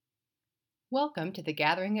Welcome to the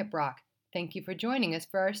Gathering at Brock. Thank you for joining us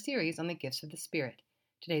for our series on the gifts of the Spirit.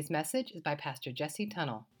 Today's message is by Pastor Jesse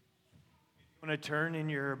Tunnell. I want to turn in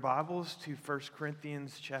your Bibles to 1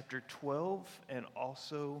 Corinthians chapter 12 and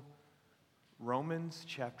also Romans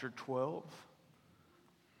chapter 12.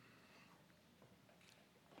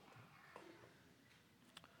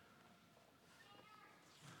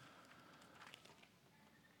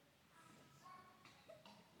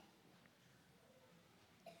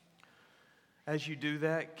 As you do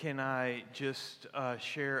that, can I just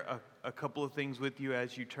share a couple of things with you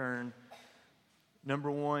as you turn? Number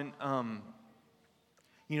one,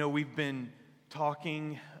 we've been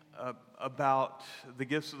talking about the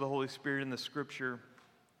gifts of the Holy Spirit in the Scripture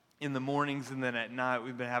in the mornings, and then at night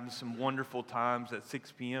we've been having some wonderful times at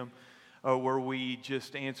 6 p.m. Where we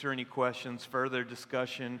just answer any questions, further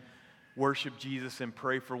discussion, worship Jesus, and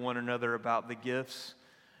pray for one another about the gifts.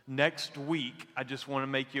 Next week, I just want to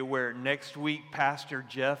make you aware, next week, Pastor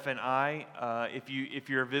Jeff and I, if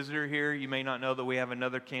you're a visitor here, you may not know that we have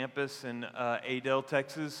another campus in Adel,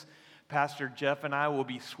 Texas. Pastor Jeff and I will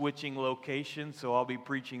be switching locations, so I'll be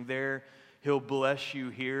preaching there. He'll bless you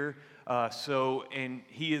here. And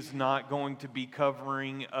he is not going to be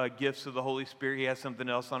covering gifts of the Holy Spirit. He has something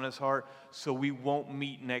else on his heart, so we won't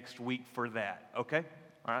meet next week for that, okay?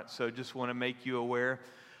 All right, so just want to make you aware.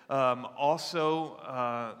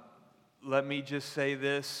 Let me just say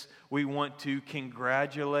this. We want to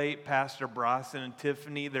congratulate Pastor Bryson and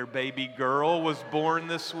Tiffany. Their baby girl was born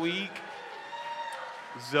this week.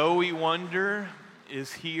 Zoe Wonder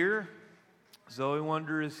is here.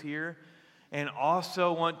 And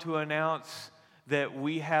also want to announce that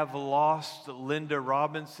we have lost Linda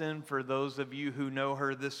Robinson. For those of you who know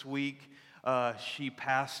her this week, she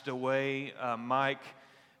passed away. Mike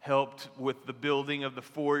helped with the building of the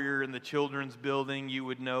foyer and the children's building. You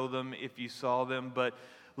would know them if you saw them. But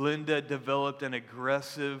Linda developed an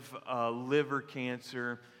aggressive liver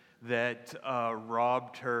cancer that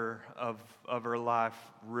robbed her of her life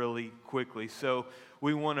really quickly. So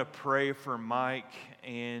we want to pray for Mike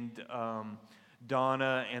and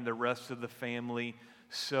Donna and the rest of the family.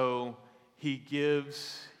 So he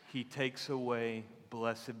gives, he takes away.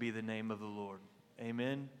 Blessed be the name of the Lord.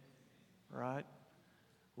 Amen? Right?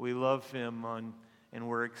 We love him and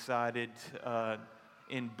we're excited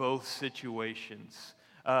in both situations.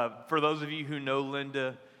 For those of you who know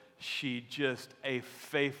Linda, she's just a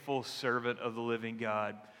faithful servant of the living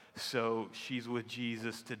God. So she's with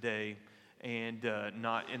Jesus today and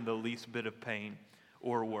not in the least bit of pain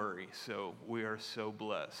or worry. So we are so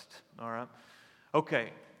blessed. All right? Okay,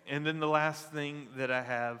 and then the last thing that I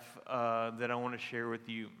have that I want to share with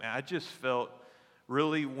you, I just felt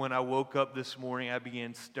really, when I woke up this morning, I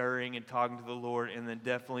began stirring and talking to the Lord, and then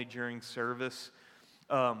definitely during service.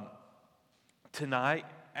 Tonight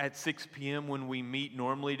at 6 p.m. when we meet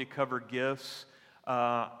normally to cover gifts,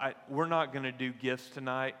 we're not going to do gifts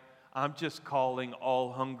tonight. I'm just calling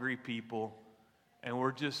all hungry people, and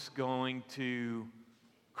we're just going to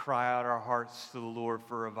cry out our hearts to the Lord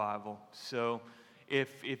for revival. So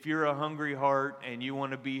if you're a hungry heart and you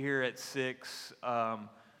want to be here at 6,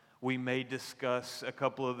 we may discuss a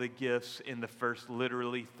couple of the gifts in the first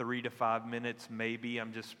literally 3 to 5 minutes, maybe.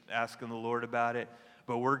 I'm just asking the Lord about it.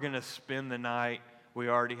 But we're going to spend the night. We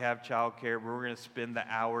already have childcare, but we're going to spend the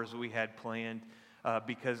hours we had planned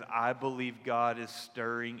because I believe God is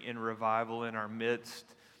stirring in revival in our midst.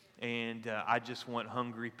 And I just want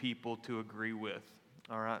hungry people to agree with.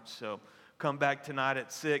 All right, so come back tonight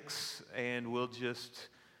at 6, and we'll just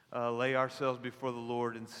lay ourselves before the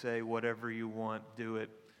Lord and say, whatever you want, do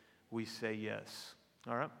it. We say yes.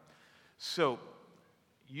 All right? So,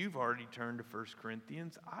 you've already turned to 1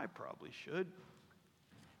 Corinthians. I probably should.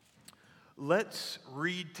 Let's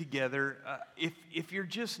read together. If you're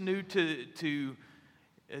just new to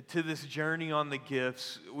this journey on the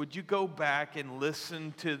gifts, would you go back and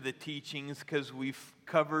listen to the teachings, because we've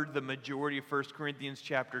covered the majority of 1 Corinthians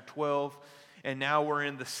chapter 12, and now we're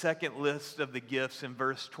in the second list of the gifts in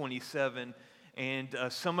verse 27. And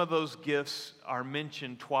some of those gifts are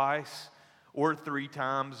mentioned twice or 3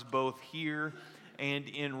 times, both here and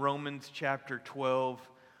in Romans chapter 12,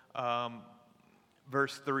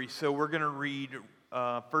 verse 3. So we're going to read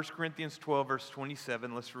 1 Corinthians 12, verse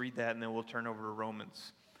 27. Let's read that, and then we'll turn over to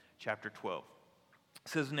Romans chapter 12. It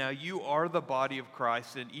says, "Now you are the body of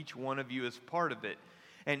Christ, and each one of you is part of it.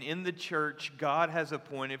 And in the church, God has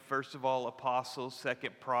appointed, first of all, apostles,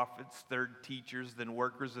 second, prophets, third, teachers, then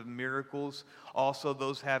workers of miracles, also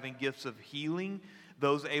those having gifts of healing,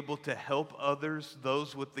 those able to help others,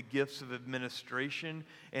 those with the gifts of administration,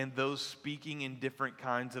 and those speaking in different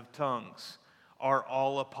kinds of tongues. Are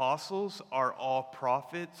all apostles? Are all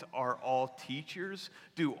prophets? Are all teachers?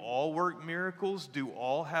 Do all work miracles? Do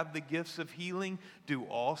all have the gifts of healing? Do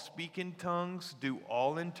all speak in tongues? Do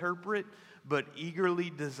all interpret? But eagerly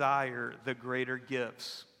desire the greater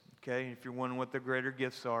gifts. Okay, if you're wondering what the greater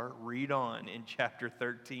gifts are, read on in chapter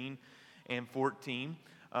 13 and 14.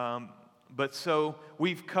 But so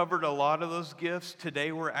we've covered a lot of those gifts.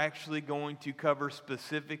 Today we're actually going to cover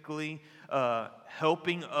specifically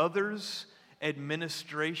helping others,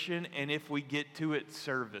 administration, and if we get to it,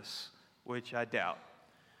 service, which I doubt.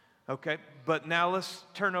 Okay, but now let's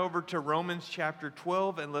turn over to Romans chapter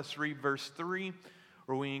 12 and let's read verse 3,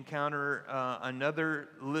 where we encounter another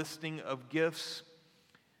listing of gifts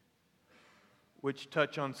which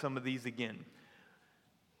touch on some of these again.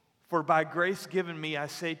 For by grace given me, I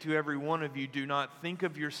say to every one of you, do not think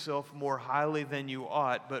of yourself more highly than you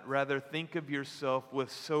ought, but rather think of yourself with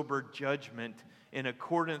sober judgment in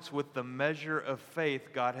accordance with the measure of faith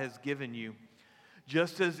God has given you.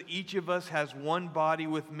 Just as each of us has one body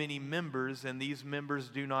with many members, and these members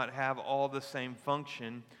do not have all the same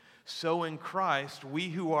function, so in Christ we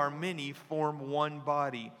who are many form one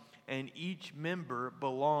body, and each member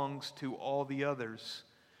belongs to all the others.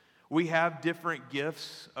 We have different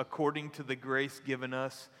gifts according to the grace given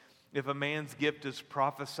us. If a man's gift is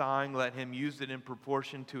prophesying, let him use it in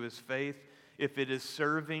proportion to his faith. If it is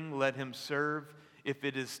serving, let him serve. If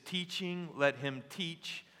it is teaching, let him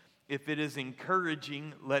teach. If it is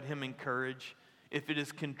encouraging, let him encourage. If it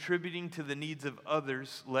is contributing to the needs of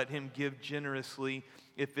others, let him give generously.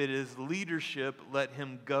 If it is leadership, let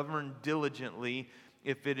him govern diligently.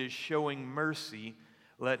 If it is showing mercy,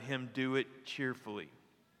 let him do it cheerfully.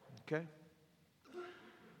 Okay?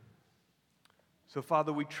 So,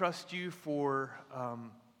 Father, we trust you for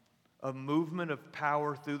a movement of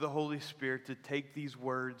power through the Holy Spirit to take these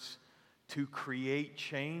words, to create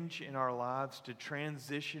change in our lives, to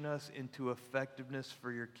transition us into effectiveness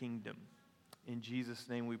for your kingdom. In Jesus'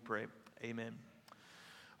 name we pray. Amen.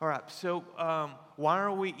 All right, so why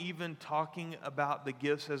are we even talking about the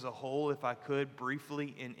gifts as a whole, if I could,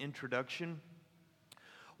 briefly in introduction?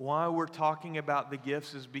 Why we're talking about the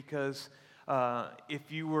gifts is because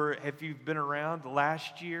if you've been around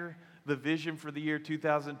last year, the vision for the year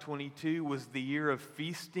 2022 was the year of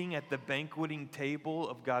feasting at the banqueting table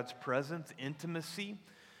of God's presence, intimacy.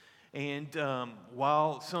 And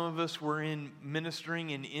while some of us were ministering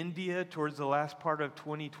in India towards the last part of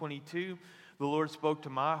 2022, the Lord spoke to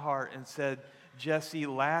my heart and said, Jesse,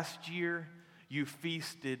 last year you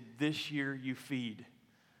feasted, this year you feed.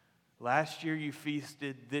 Last year you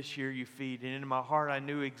feasted, this year you feed. And in my heart I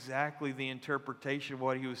knew exactly the interpretation of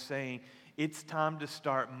what he was saying. It's time to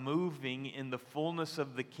start moving in the fullness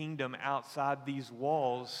of the kingdom outside these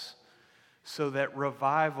walls so that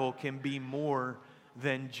revival can be more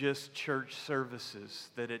than just church services,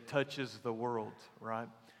 that it touches the world, right?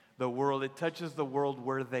 It touches the world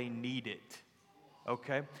where they need it,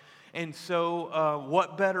 okay? And so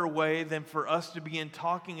what better way than for us to begin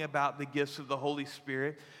talking about the gifts of the Holy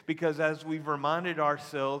Spirit? Because as we've reminded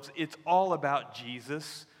ourselves, it's all about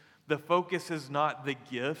Jesus. The focus is not the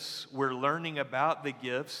gifts. We're learning about the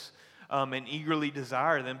gifts and eagerly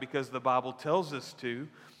desire them because the Bible tells us to.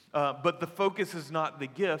 But the focus is not the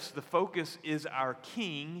gifts. The focus is our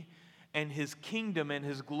King and his kingdom and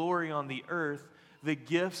his glory on the earth. The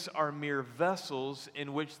gifts are mere vessels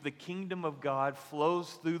in which the kingdom of God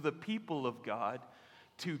flows through the people of God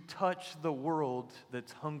to touch the world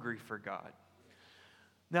that's hungry for God.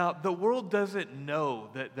 Now, the world doesn't know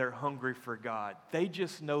that they're hungry for God. They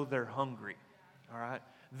just know they're hungry, all right?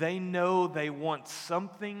 They know they want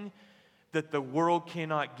something that the world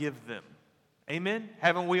cannot give them. Amen?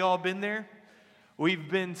 Haven't we all been there? We've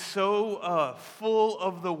been so full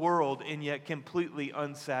of the world and yet completely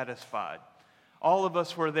unsatisfied. All of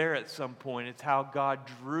us were there at some point. It's how God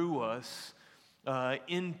drew us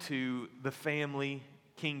into the family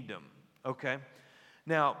kingdom, okay?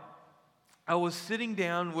 Now, I was sitting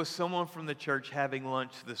down with someone from the church having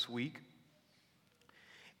lunch this week,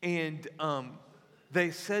 and they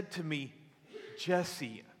said to me,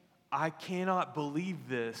 Jesse, I cannot believe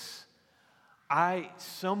this.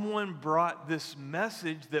 Someone brought this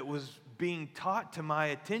message that was being taught to my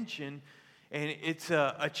attention, and it's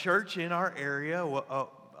a church in our area,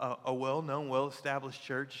 a well-known, well-established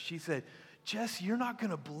church. She said, Jesse, you're not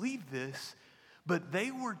going to believe this, but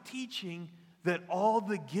they were teaching that all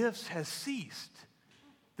the gifts has ceased,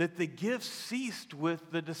 that the gifts ceased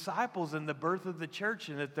with the disciples and the birth of the church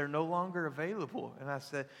and that they're no longer available. And I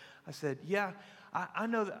said, yeah, I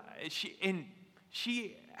know that.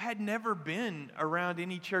 She had never been around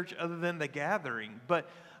any church other than the gathering, but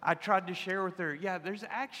I tried to share with her, yeah, there's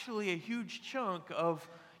actually a huge chunk of,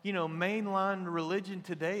 mainline religion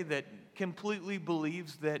today that completely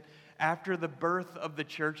believes that after the birth of the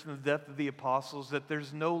church and the death of the apostles, that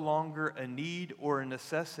there's no longer a need or a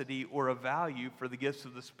necessity or a value for the gifts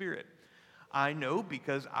of the Spirit. I know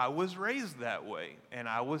because I was raised that way, and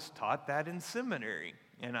I was taught that in seminary.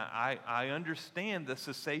 And I understand the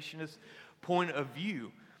cessationist point of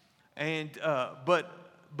view. And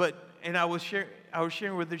and I was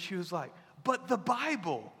sharing with her, she was like, but the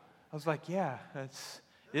Bible. I was like, yeah,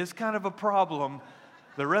 it's kind of a problem.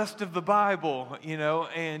 The rest of the Bible,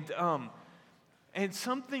 and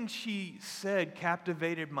something she said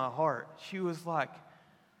captivated my heart. She was like,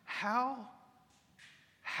 how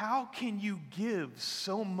can you give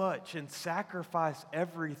so much and sacrifice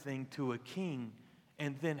everything to a king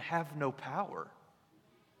and then have no power?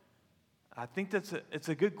 I think it's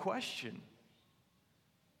a good question.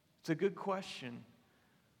 It's a good question.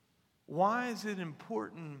 Why is it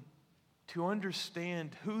important to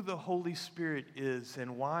understand who the Holy Spirit is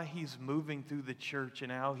and why He's moving through the church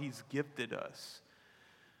and how He's gifted us?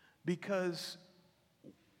 Because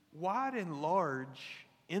wide and large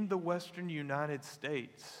in the Western United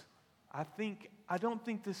States, I don't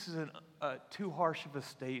think this is too harsh of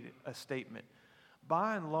a statement.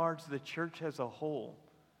 By and large, the church as a whole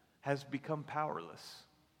has become powerless.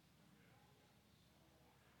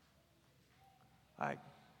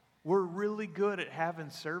 We're really good at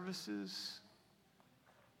having services,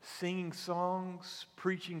 singing songs,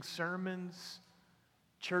 preaching sermons,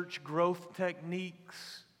 church growth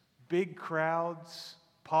techniques, big crowds,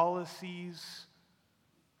 policies,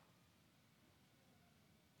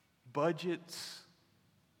 budgets,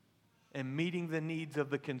 and meeting the needs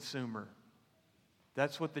of the consumer.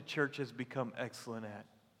 That's what the church has become excellent at.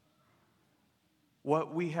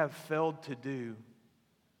 What we have failed to do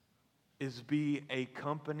is be a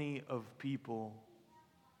company of people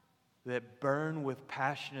that burn with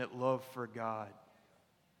passionate love for God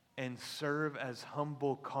and serve as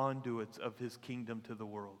humble conduits of His kingdom to the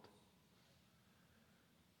world.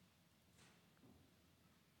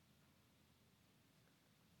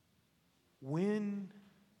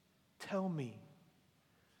 Tell me,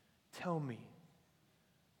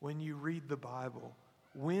 when you read the Bible,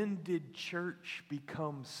 when did church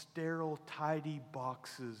become sterile, tidy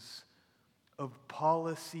boxes of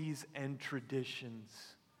policies and traditions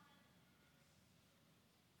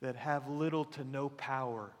that have little to no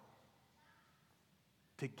power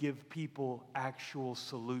to give people actual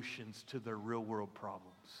solutions to their real world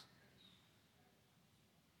problems?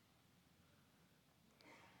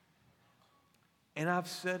 And I've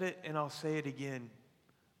said it and I'll say it again.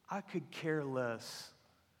 I could care less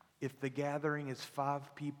if the gathering is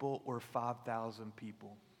 5 people or 5,000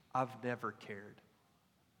 people. I've never cared.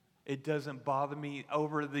 It doesn't bother me.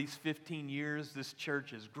 Over these 15 years, this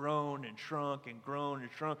church has grown and shrunk and grown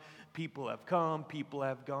and shrunk. People have come, people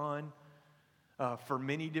have gone for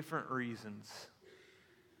many different reasons.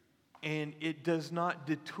 And it does not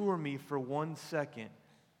detour me for 1 second,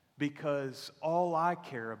 because all I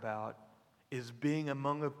care about is being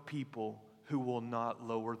among a people who will not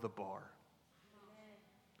lower the bar.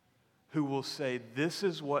 Who will say, this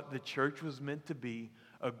is what the church was meant to be,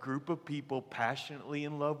 a group of people passionately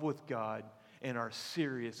in love with God and are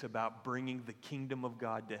serious about bringing the kingdom of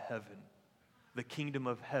God to heaven, the kingdom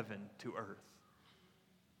of heaven to earth.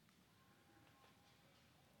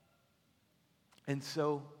 And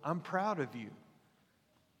so I'm proud of you.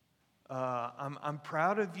 I'm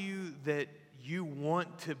proud of you that you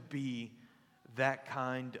want to be that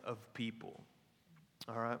kind of people.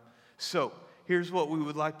 All right? So here's what we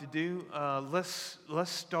would like to do. Let's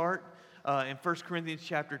start in 1 Corinthians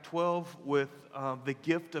chapter 12 with the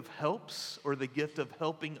gift of helps, or the gift of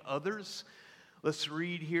helping others. Let's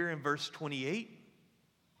read here in verse 28.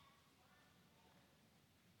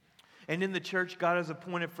 And in the church, God has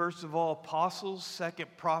appointed first of all apostles, second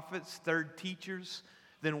prophets, third teachers,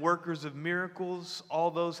 then workers of miracles,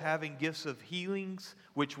 all those having gifts of healings,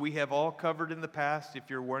 which we have all covered in the past. If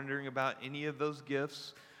you're wondering about any of those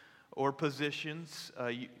gifts or positions,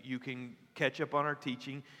 you can catch up on our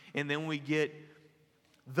teaching. And then we get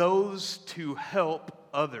those to help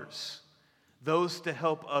others. Those to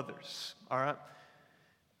help others, all right?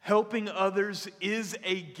 Helping others is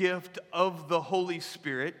a gift of the Holy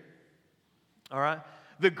Spirit, all right?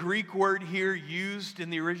 The Greek word here used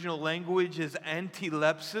in the original language is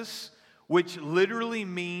antilepsis, which literally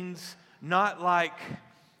means not like,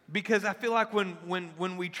 because I feel like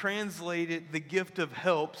when we translate it, the gift of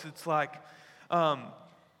helps, it's like,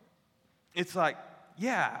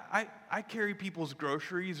 yeah, I carry people's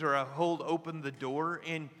groceries, or I hold open the door,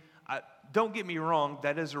 and don't get me wrong,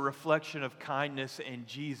 that is a reflection of kindness and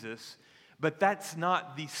Jesus, but that's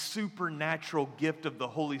not the supernatural gift of the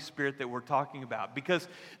Holy Spirit that we're talking about. Because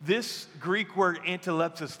this Greek word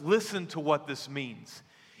antilepsis, listen to what this means.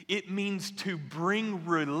 It means to bring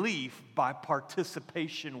relief by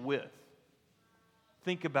participation with.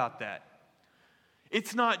 Think about that.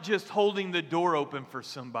 It's not just holding the door open for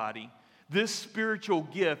somebody. This spiritual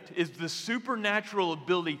gift is the supernatural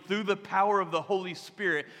ability through the power of the Holy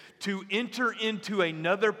Spirit to enter into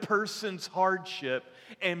another person's hardship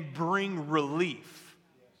and bring relief.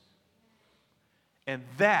 And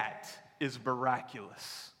that is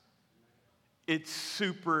miraculous. It's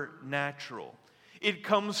supernatural. It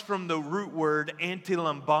comes from the root word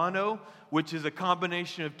antilambano, which is a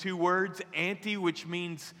combination of two words. Anti, which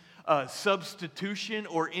means substitution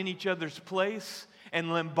or in each other's place, and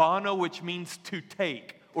lambano, which means to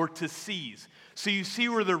take or to seize. So you see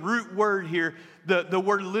where the root word here, the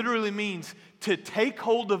word literally means to take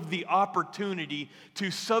hold of the opportunity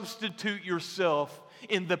to substitute yourself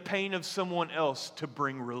in the pain of someone else to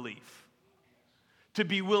bring relief. To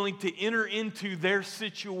be willing to enter into their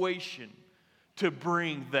situation to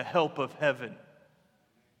bring the help of heaven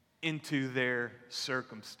into their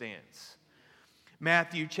circumstance.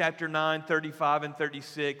 Matthew chapter 9, 35 and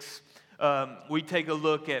 36, we take a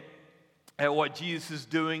look at what Jesus is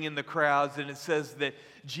doing in the crowds, and it says that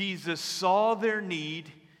Jesus saw their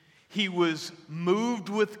need, he was moved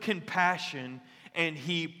with compassion, and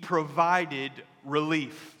he provided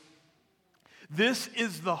relief. This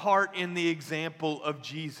is the heart and the example of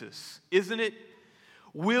Jesus, isn't it?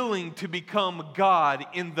 Willing to become God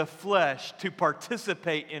in the flesh to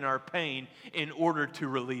participate in our pain in order to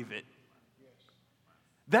relieve it.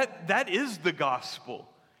 That is the gospel.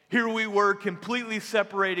 Here we were, completely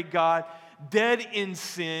separated God, dead in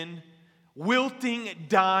sin, wilting,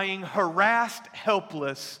 dying, harassed,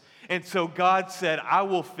 helpless. And so God said, I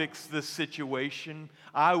will fix this situation.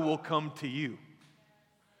 I will come to you.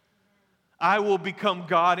 I will become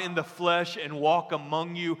God in the flesh and walk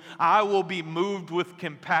among you. I will be moved with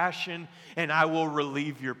compassion and I will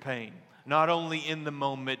relieve your pain. Not only in the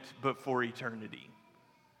moment, but for eternity.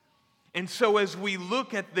 And so as we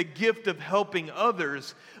look at the gift of helping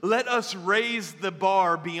others, let us raise the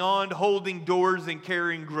bar beyond holding doors and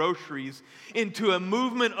carrying groceries into a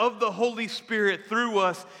movement of the Holy Spirit through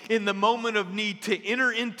us in the moment of need to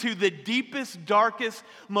enter into the deepest, darkest,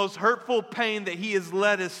 most hurtful pain that He has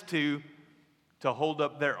led us to hold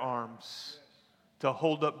up their arms, to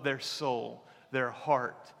hold up their soul, their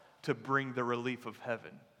heart, to bring the relief of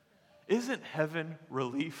heaven. Isn't heaven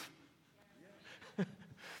relief?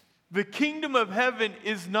 The kingdom of heaven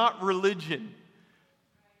is not religion,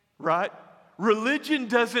 right? Religion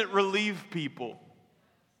doesn't relieve people.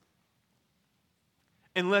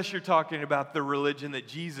 Unless you're talking about the religion that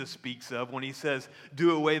Jesus speaks of when He says,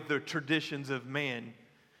 do away with the traditions of man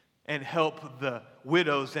and help the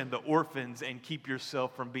widows and the orphans and keep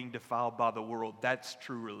yourself from being defiled by the world. That's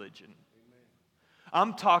true religion.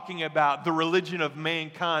 I'm talking about the religion of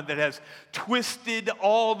mankind that has twisted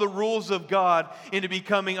all the rules of God into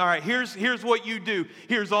becoming, all right, here's what you do.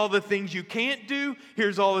 Here's all the things you can't do.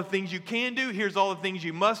 Here's all the things you can do. Here's all the things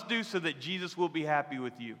you must do so that Jesus will be happy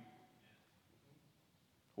with you.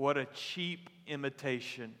 What a cheap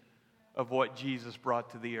imitation of what Jesus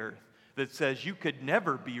brought to the earth that says you could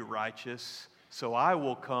never be righteous, so I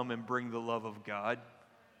will come and bring the love of God.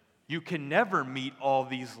 You can never meet all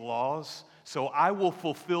these laws, so I will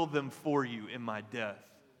fulfill them for you in my death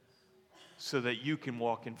so that you can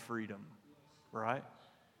walk in freedom, right?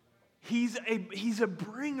 He's a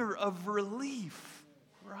bringer of relief,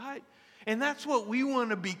 right? And that's what we want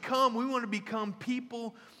to become. We want to become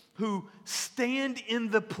people who stand in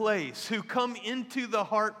the place, who come into the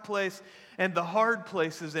hard place and the hard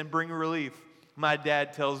places and bring relief. My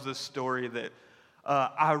dad tells this story that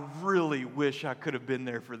I really wish I could have been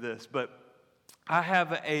there for this, but I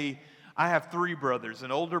have three brothers,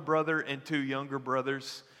 an older brother and two younger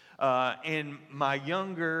brothers. And my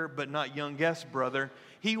younger, but not youngest brother,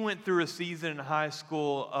 he went through a season in high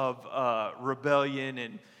school of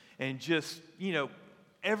rebellion and just,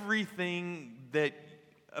 everything that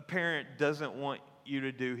a parent doesn't want you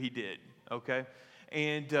to do, he did, okay?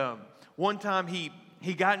 And one time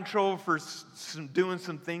he got in trouble for doing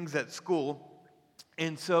some things at school.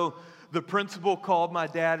 And so the principal called my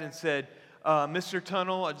dad and said, Mr.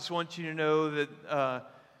 Tunnell, I just want you to know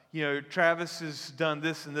that, Travis has done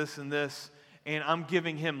this and this and this, and I'm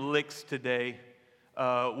giving him licks today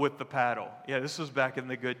with the paddle. Yeah, this was back in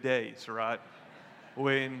the good days, right?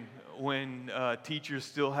 When teachers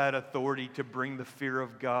still had authority to bring the fear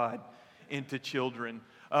of God into children.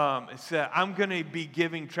 It said, I'm going to be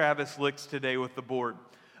giving Travis licks today with the board.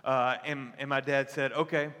 And my dad said,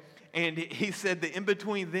 okay. And he said that in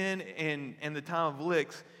between then and the time of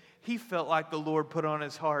licks, he felt like the Lord put on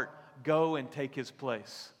his heart, go and take his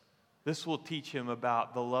place. This will teach him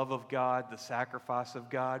about the love of God, the sacrifice of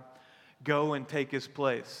God. Go and take his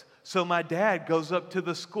place. So my dad goes up to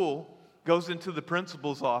the school, goes into the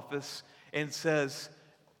principal's office, and says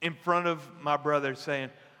in front of my brother,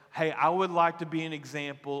 saying, hey, I would like to be an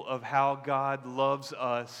example of how God loves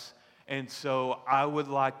us, and so I would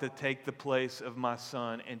like to take the place of my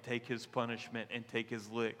son and take his punishment and take his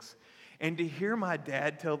licks. And to hear my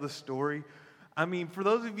dad tell the story, I mean, for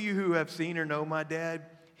those of you who have seen or know my dad,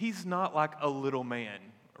 he's not like a little man,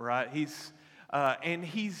 right? He's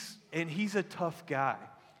a tough guy.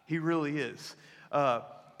 He really is.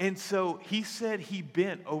 And so he said he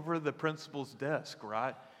bent over the principal's desk,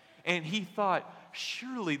 right? And he thought,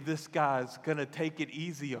 surely this guy's going to take it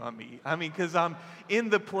easy on me. I mean, because I'm in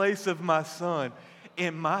the place of my son.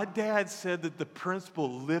 And my dad said that the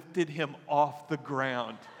principal lifted him off the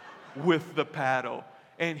ground with the paddle.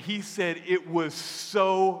 And he said it was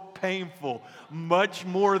so painful, much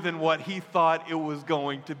more than what he thought it was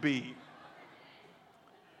going to be.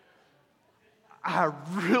 I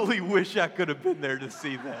really wish I could have been there to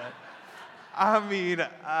see that. I mean,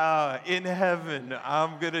 in heaven,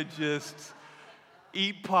 I'm going to just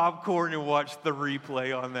eat popcorn and watch the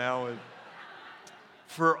replay on that one.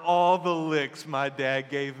 For all the licks my dad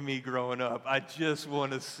gave me growing up, I just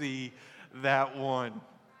want to see that one.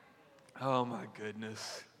 Oh, my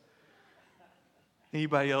goodness.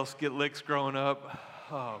 Anybody else get licks growing up?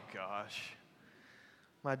 Oh, gosh.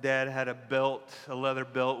 My dad had a belt, a leather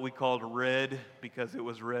belt we called Red because it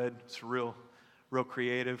was red. It's real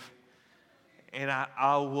creative. And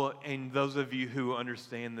I will, and those of you who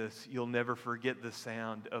understand this, you'll never forget the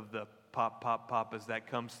sound of the pop, pop, pop as that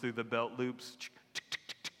comes through the belt loops.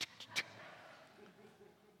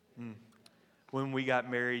 When we got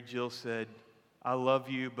married, Jill said, I love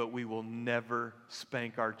you, but we will never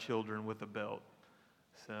spank our children with a belt.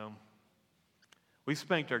 So we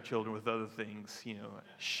spanked our children with other things,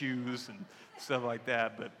 shoes and stuff like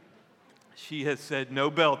that. But she has said, no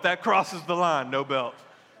belt. That crosses the line, no belt.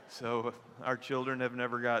 So our children have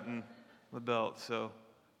never gotten the belt. So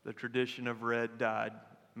the tradition of Red died.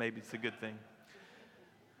 Maybe it's a good thing.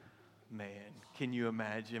 Man, can you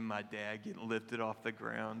imagine my dad getting lifted off the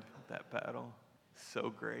ground with that paddle? So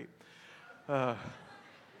great.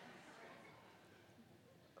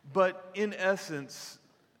 But in essence,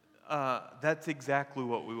 that's exactly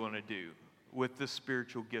what we want to do with the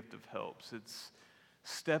spiritual gift of helps. It's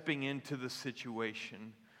stepping into the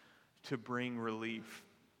situation to bring relief.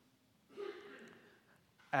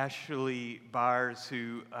 Ashley Byers,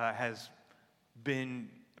 who has been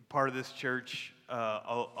part of this church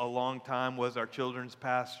a long time, was our children's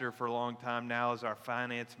pastor for a long time, now is our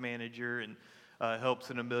finance manager and helps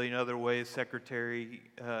in a million other ways, secretary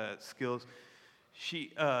skills.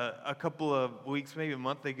 She, a couple of weeks, maybe a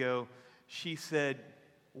month ago, she said,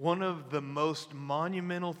 one of the most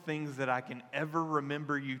monumental things that I can ever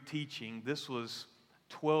remember you teaching, this was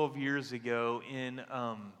 12 years ago in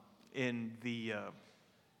the,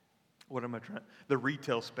 the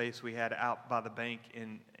retail space we had out by the bank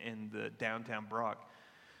in the downtown Brock.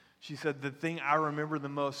 She said, the thing I remember the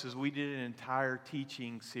most is we did an entire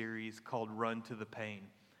teaching series called Run to the Pain.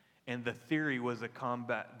 And the theory was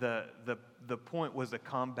the point was a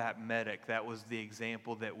combat medic. That was the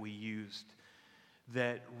example that we used.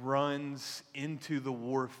 That runs into the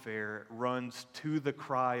warfare, runs to the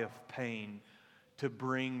cry of pain to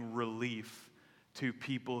bring relief to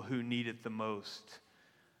people who need it the most.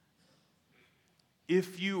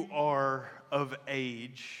 If you are of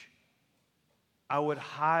age, I would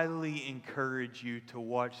highly encourage you to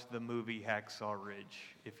watch the movie Hacksaw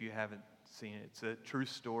Ridge if you haven't seen it. It's a true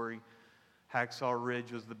story. Hacksaw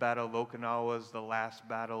Ridge was the Battle of Okinawa, was the last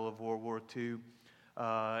battle of World War II,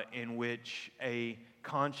 in which a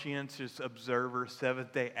conscientious observer,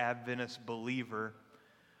 Seventh-day Adventist believer,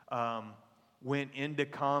 went into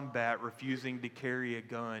combat refusing to carry a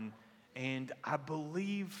gun. And I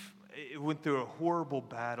believe it went through a horrible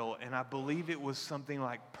battle, and I believe it was something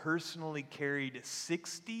like personally carried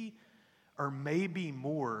 60 or maybe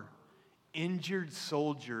more injured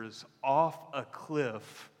soldiers off a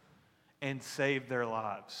cliff and saved their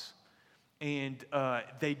lives. And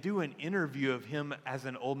they do an interview of him as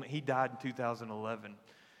an old man. He died in 2011.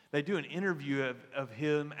 They do an interview of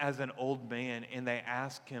him as an old man, and they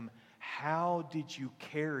ask him, how did you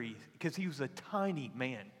carry, because he was a tiny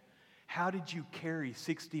man, how did you carry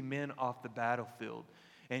 60 men off the battlefield?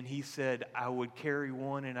 And he said, I would carry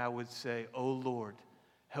one and I would say, oh Lord,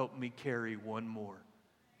 help me carry one more.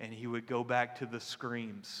 And he would go back to the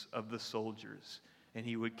screams of the soldiers, and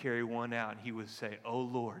he would carry one out, and he would say, oh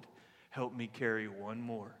Lord, help me carry one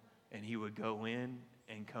more. And he would go in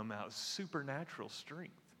and come out. Supernatural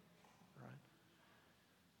strength, right?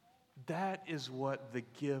 That is what the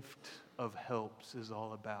gift of helps is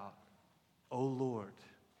all about. Oh Lord,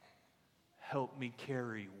 help me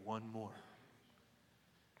carry one more.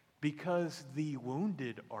 Because the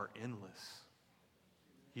wounded are endless.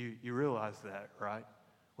 You realize that, right?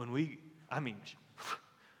 The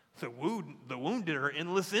wounded are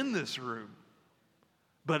endless in this room.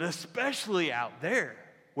 But especially out there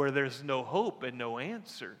where there's no hope and no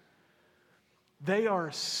answer. They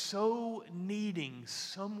are so needing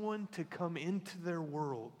someone to come into their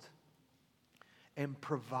world and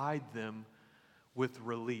provide them with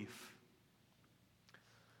relief.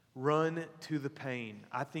 Run to the pain.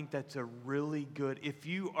 I think that's a really good, if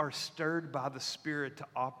you are stirred by the Spirit to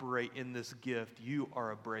operate in this gift, you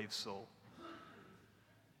are a brave soul.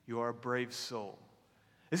 You are a brave soul.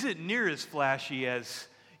 This isn't near as flashy as,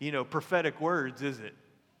 prophetic words, is it?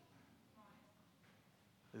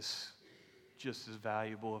 It's just as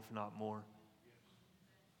valuable, if not more.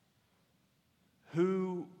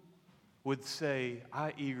 Who would say,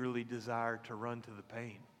 I eagerly desire to run to the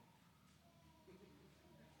pain?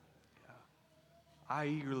 I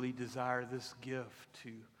eagerly desire this gift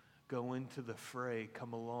to go into the fray,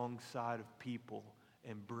 come alongside of people,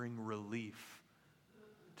 and bring relief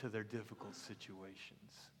to their difficult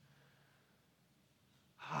situations.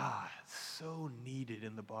 It's so needed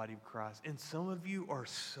in the body of Christ. And some of you are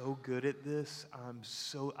so good at this.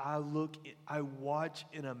 I watch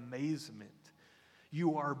in amazement.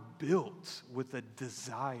 You are built with a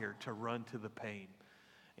desire to run to the pain.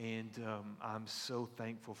 And I'm so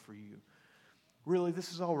thankful for you. Really,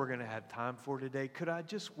 this is all we're going to have time for today. Could I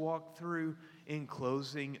just walk through, in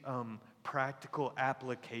closing, practical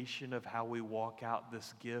application of how we walk out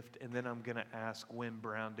this gift? And then I'm going to ask Wynn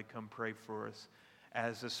Brown to come pray for us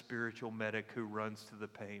as a spiritual medic who runs to the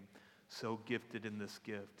pain. So gifted in this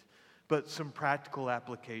gift. But some practical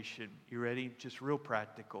application. You ready? Just real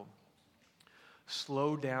practical.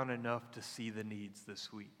 Slow down enough to see the needs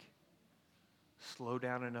this week. Slow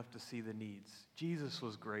down enough to see the needs. Jesus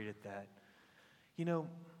was great at that.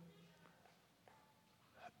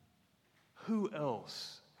 Who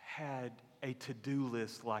else had a to-do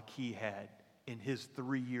list like he had in his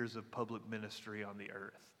 3 years of public ministry on the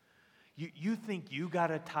earth? You think you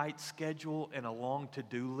got a tight schedule and a long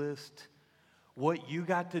to-do list? What you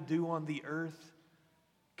got to do on the earth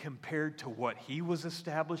compared to what he was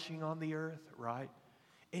establishing on the earth, right?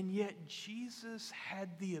 And yet Jesus had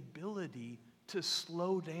the ability to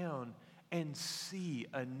slow down and see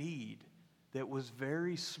a need that was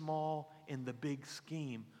very small in the big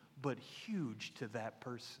scheme, but huge to that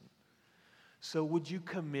person. So would you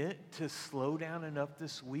commit to slow down enough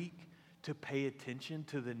this week to pay attention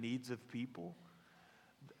to the needs of people?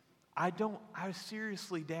 I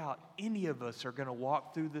seriously doubt any of us are going to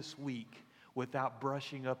walk through this week without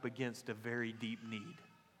brushing up against a very deep need.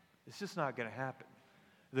 It's just not going to happen.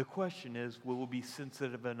 The question is, will we be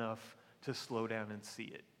sensitive enough to slow down and see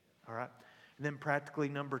it? All right? And then practically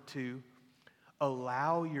number 2,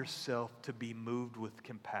 allow yourself to be moved with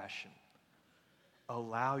compassion.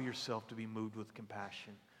 Allow yourself to be moved with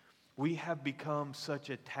compassion. We have become such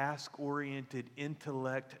a task-oriented,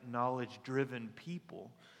 intellect, knowledge-driven people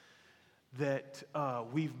that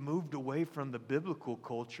we've moved away from the biblical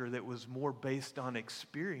culture that was more based on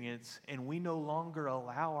experience, and we no longer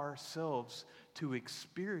allow ourselves to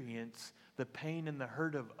experience the pain and the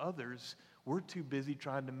hurt of others. We're too busy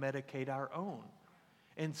trying to medicate our own.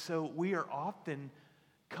 And so we are often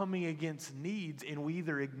coming against needs, and we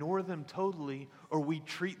either ignore them totally or we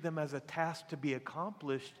treat them as a task to be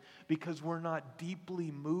accomplished because we're not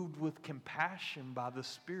deeply moved with compassion by the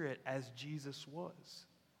Spirit as Jesus was.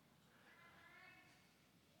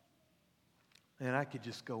 And I could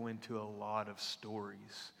just go into a lot of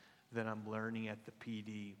stories that I'm learning at the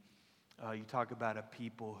PD. You talk about a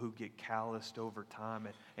people who get calloused over time,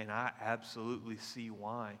 and I absolutely see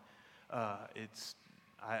why. I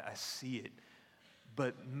see it.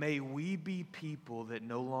 But may we be people that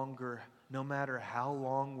no matter how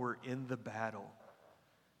long we're in the battle,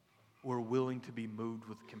 we're willing to be moved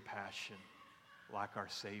with compassion like our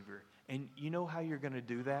Savior. And you know how you're going to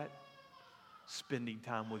do that? Spending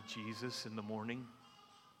time with Jesus in the morning.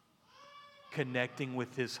 Connecting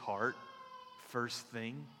with His heart first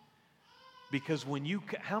thing. Because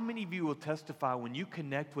how many of you will testify when you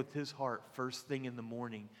connect with His heart first thing in the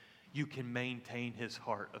morning, you can maintain his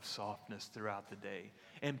heart of softness throughout the day.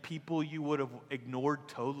 And people you would have ignored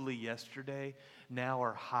totally yesterday now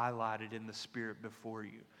are highlighted in the Spirit before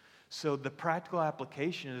you. So the practical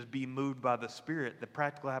application is be moved by the Spirit. The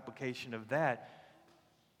practical application of that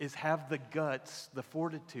is have the guts, the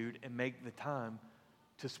fortitude, and make the time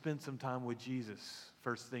to spend some time with Jesus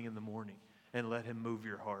first thing in the morning and let him move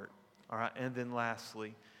your heart. All right, and then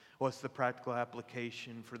lastly, what's the practical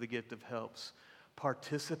application for the gift of helps?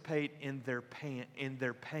 Participate in their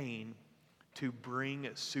pain to bring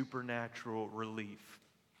supernatural relief.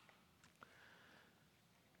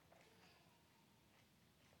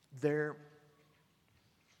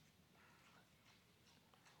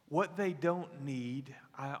 What they don't need,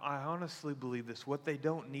 I honestly believe this, what they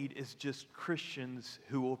don't need is just Christians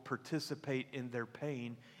who will participate in their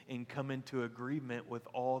pain and come into agreement with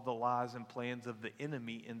all the lies and plans of the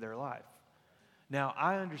enemy in their life. Now,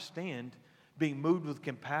 I understand being moved with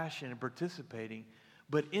compassion and participating,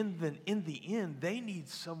 but in the end, they need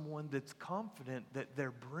someone that's confident that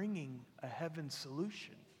they're bringing a heaven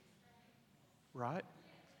solution, right?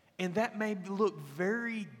 And that may look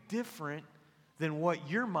very different than what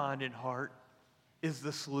your mind and heart is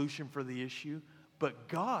the solution for the issue, but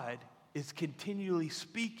God is continually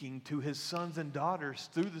speaking to his sons and daughters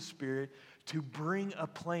through the Spirit to bring a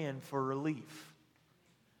plan for relief.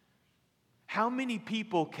 How many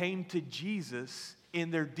people came to Jesus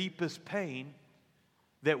in their deepest pain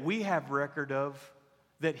that we have record of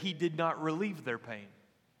that he did not relieve their pain?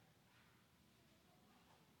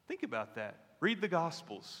 Think about that. Read the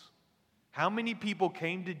Gospels. How many people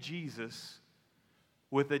came to Jesus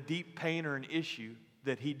with a deep pain or an issue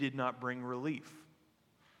that he did not bring relief?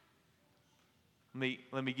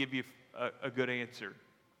 Let me give you a good answer.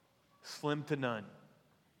 Slim to none.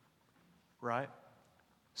 Right?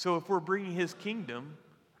 So if we're bringing his kingdom,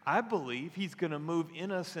 I believe he's going to move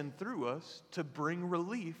in us and through us to bring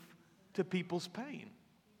relief to people's pain.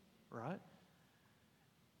 Right?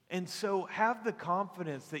 And so have the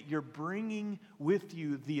confidence that you're bringing with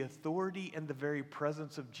you the authority and the very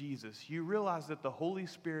presence of Jesus. You realize that the Holy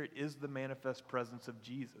Spirit is the manifest presence of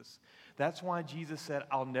Jesus. That's why Jesus said,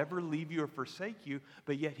 I'll never leave you or forsake you,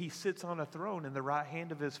 but yet he sits on a throne in the right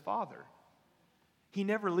hand of his Father. He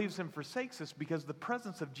never leaves and forsakes us because the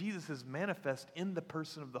presence of Jesus is manifest in the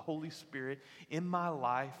person of the Holy Spirit in my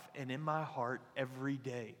life and in my heart every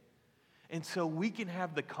day. And so we can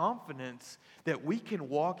have the confidence that we can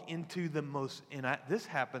walk into the most, this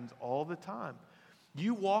happens all the time.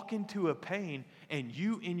 You walk into a pain and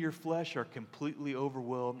you in your flesh are completely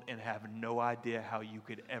overwhelmed and have no idea how you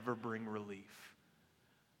could ever bring relief.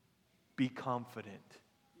 Be confident.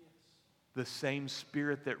 The same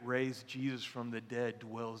Spirit that raised Jesus from the dead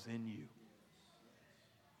dwells in you.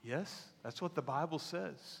 Yes, that's what the Bible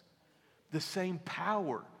says. The same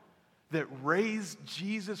power that raised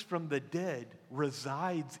Jesus from the dead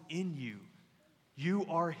resides in you. You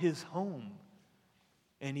are his home.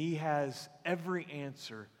 And he has every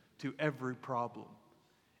answer to every problem.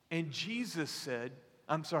 And Jesus said,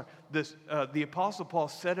 the Apostle Paul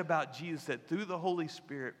said about Jesus that through the Holy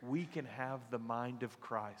Spirit we can have the mind of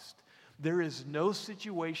Christ. There is no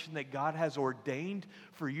situation that God has ordained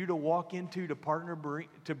for you to walk into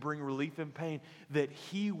to bring relief in pain that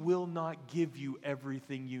he will not give you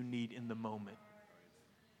everything you need in the moment.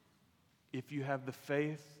 If you have the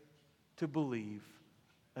faith to believe,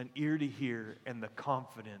 an ear to hear, and the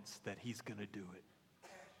confidence that he's going to do it.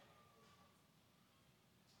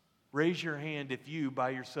 Raise your hand if you,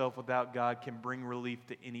 by yourself, without God, can bring relief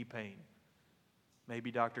to any pain.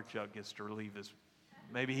 Maybe Dr. Chuck gets to relieve his.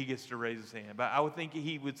 Maybe he gets to raise his hand. But I would think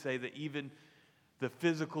he would say that even the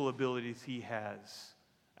physical abilities he has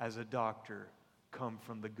as a doctor come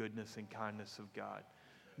from the goodness and kindness of God.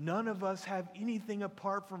 None of us have anything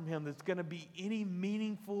apart from him that's going to be any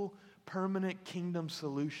meaningful, permanent kingdom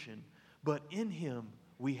solution. But in him,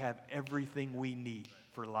 we have everything we need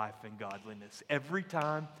for life and godliness. Every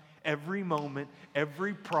time, every moment,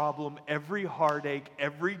 every problem, every heartache,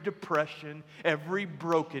 every depression, every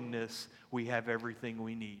brokenness, we have everything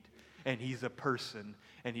we need. And he's a person,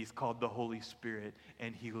 and he's called the Holy Spirit,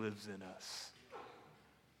 and he lives in us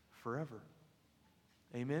forever.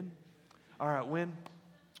 Amen? All right, Wynn,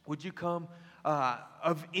 would you come?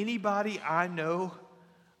 Of anybody I know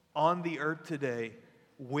on the earth today,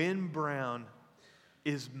 Wynn Brown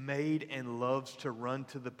is made and loves to run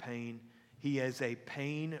to the pain. He is a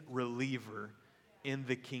pain reliever in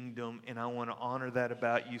the kingdom, and I want to honor that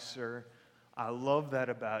about you, sir. I love that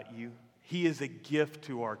about you. He is a gift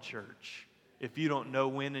to our church. If you don't know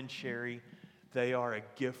Wynn and Sherry, they are a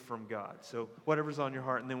gift from God. So whatever's on your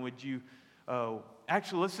heart, and then would you,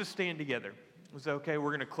 actually, let's just stand together. Is that okay?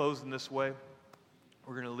 We're going to close in this way.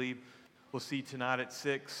 We're going to leave. We'll see you tonight at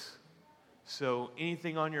 6. So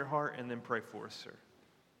anything on your heart, and then pray for us, sir.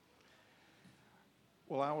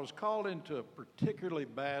 Well, I was called into a particularly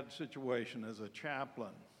bad situation as a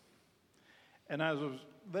chaplain. And as I was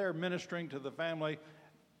there ministering to the family,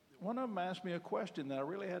 one of them asked me a question that I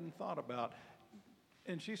really hadn't thought about.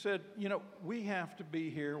 And she said, you know, we have to be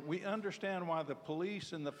here. We understand why the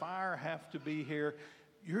police and the fire have to be here.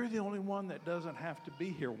 You're the only one that doesn't have to be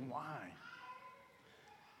here. Why?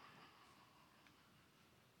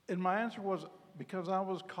 And my answer was, because I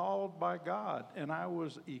was called by God and I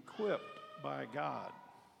was equipped by God.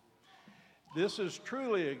 This is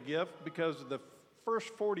truly a gift because the first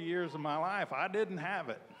 40 years of my life, I didn't have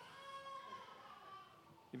it.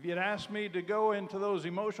 If you'd asked me to go into those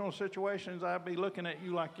emotional situations, I'd be looking at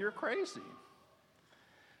you like you're crazy.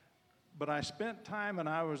 But I spent time and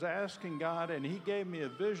I was asking God, and He gave me a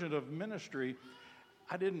vision of ministry.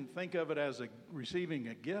 I didn't think of it as receiving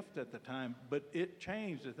a gift at the time, but it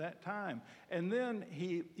changed at that time. And then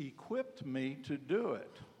He equipped me to do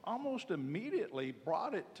it. Almost immediately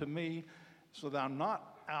brought it to me so that I'm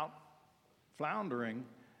not out floundering.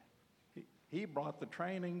 He brought the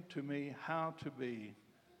training to me how to be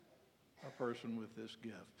a person with this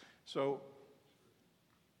gift. So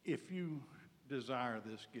if you desire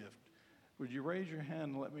this gift, would you raise your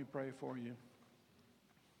hand and let me pray for you?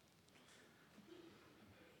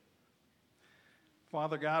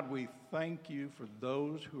 Father God, we thank you for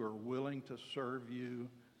those who are willing to serve you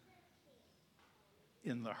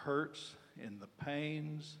in the hurts, in the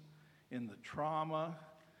pains, in the trauma,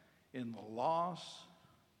 in the loss.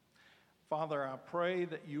 Father, I pray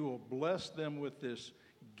that you will bless them with this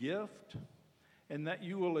gift and that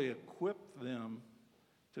you will equip them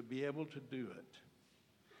to be able to do it.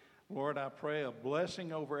 Lord, I pray a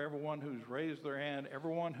blessing over everyone who's raised their hand,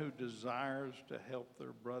 everyone who desires to help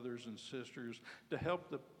their brothers and sisters, to help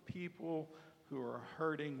the people who are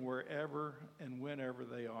hurting wherever and whenever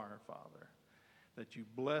they are, Father. That you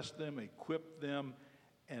bless them, equip them,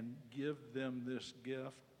 and give them this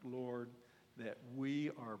gift, Lord, that we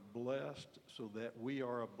are blessed so that we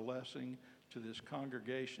are a blessing to this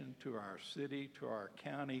congregation, to our city, to our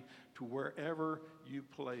county, to wherever you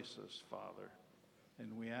place us, Father.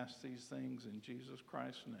 And we ask these things in Jesus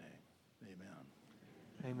Christ's name.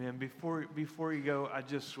 Amen. Amen. Before you go, I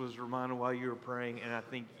just was reminded while you were praying, and I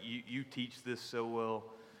think you teach this so well.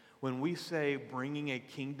 When we say bringing a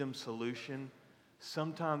kingdom solution,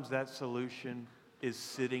 sometimes that solution is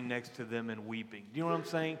sitting next to them and weeping. Do you know what I'm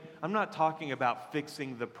saying? I'm not talking about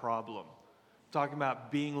fixing the problem. I'm talking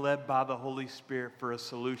about being led by the Holy Spirit for a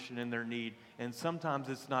solution in their need. And sometimes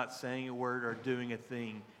it's not saying a word or doing a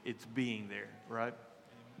thing. It's being there, right?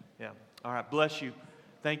 Yeah. All right. Bless you.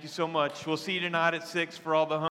 Thank you so much. We'll see you tonight at 6 for all the